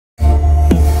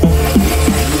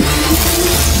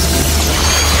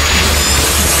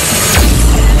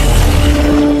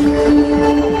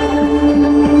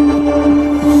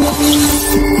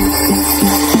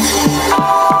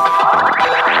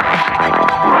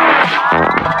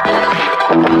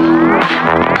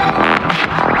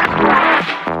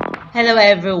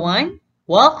everyone,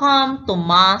 welcome to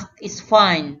Math is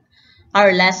Fun.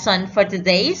 Our lesson for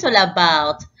today is all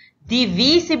about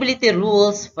divisibility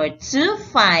rules for 2,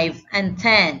 5, and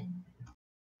 10.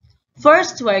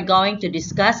 First, we're going to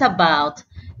discuss about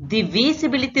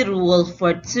divisibility rule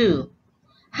for 2.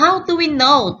 How do we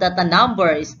know that a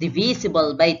number is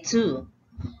divisible by 2?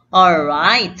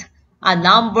 Alright, a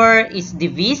number is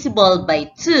divisible by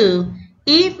 2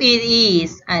 if it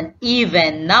is an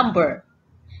even number.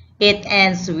 It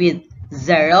ends with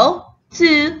 0,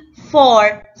 2,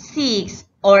 4, 6,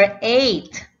 or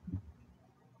 8.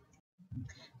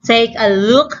 Take a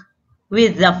look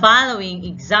with the following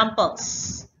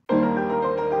examples.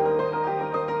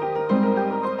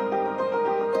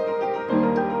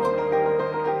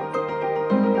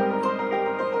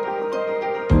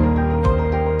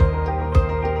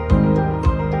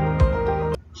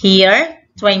 Here,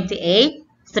 28,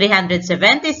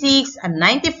 376, and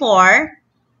 94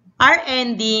 are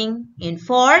ending in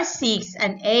 4, 6,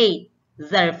 and 8.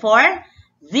 Therefore,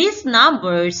 these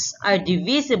numbers are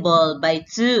divisible by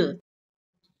 2.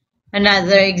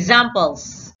 Another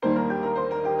examples.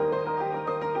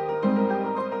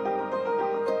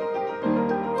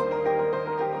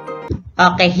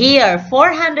 Okay, here,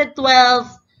 412,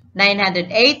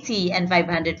 980, and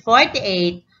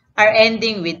 548 are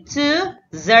ending with 2,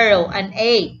 0, and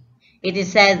 8. It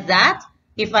is said that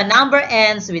if a number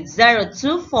ends with 0,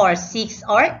 2, 4, 6,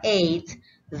 or 8,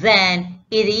 then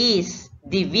it is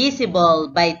divisible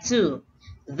by 2.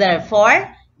 Therefore,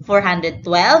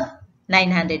 412,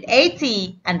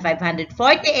 980, and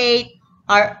 548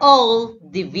 are all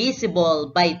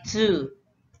divisible by 2.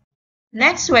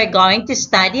 Next, we're going to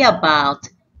study about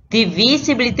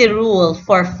divisibility rule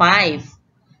for 5.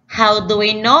 How do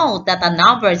we know that a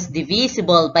number is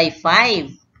divisible by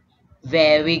 5?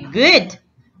 Very good.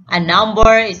 A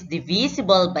number is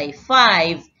divisible by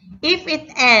 5 if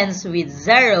it ends with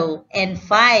 0 and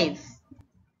 5.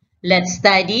 Let's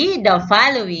study the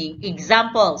following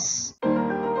examples.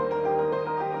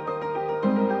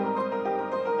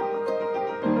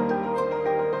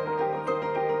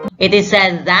 It is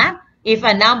said that if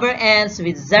a number ends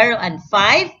with 0 and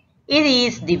 5, it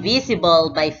is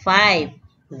divisible by 5.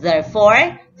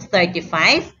 Therefore,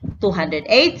 35,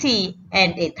 280,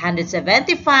 and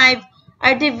 875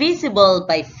 are divisible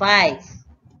by 5.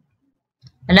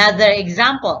 Another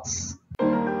examples.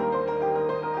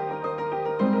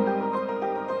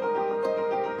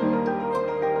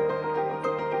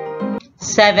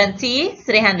 $70,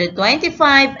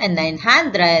 325, and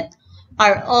 900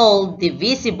 are all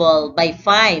divisible by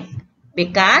 5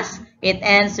 because it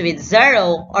ends with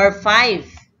 0 or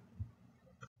 5.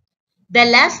 The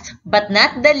last but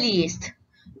not the least,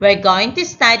 we're going to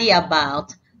study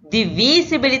about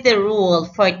divisibility rule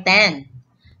for 10.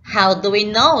 How do we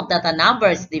know that a number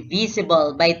is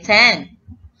divisible by 10?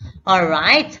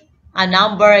 Alright, a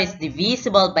number is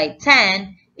divisible by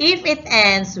 10 if it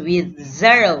ends with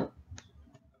 0.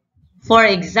 For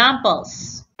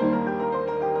examples,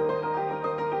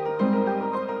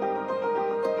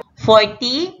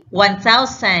 40,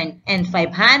 1,000, and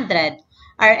 500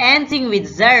 are ending with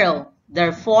 0.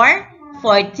 Therefore,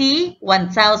 40,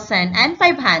 1,000, and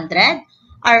 500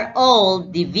 are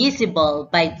all divisible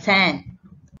by 10.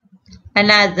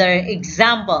 Another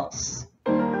examples.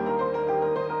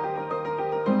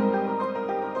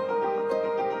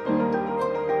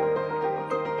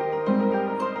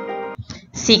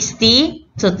 $60,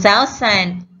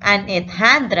 2,000, and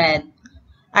 800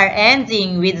 are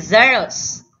ending with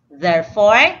zeros.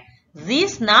 Therefore,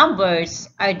 these numbers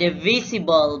are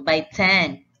divisible by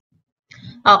 10.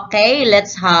 Okay,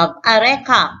 let's have a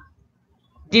recap.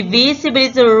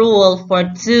 Divisibility rule for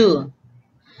 2.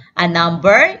 A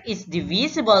number is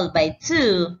divisible by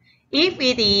 2 if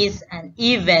it is an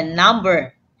even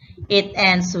number. It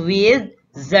ends with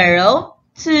 0,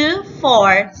 2,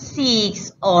 4,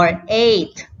 6, or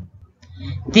 8.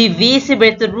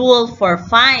 Divisibility rule for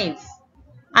 5.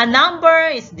 A number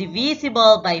is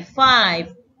divisible by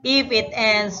 5 if it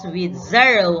ends with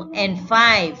 0 and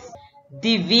 5.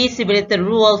 Divisibility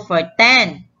rule for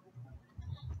 10.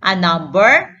 A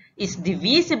number is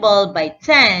divisible by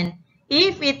 10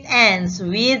 if it ends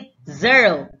with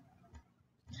 0.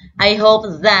 I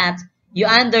hope that you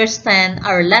understand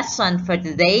our lesson for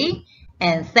today,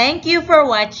 and thank you for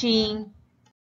watching.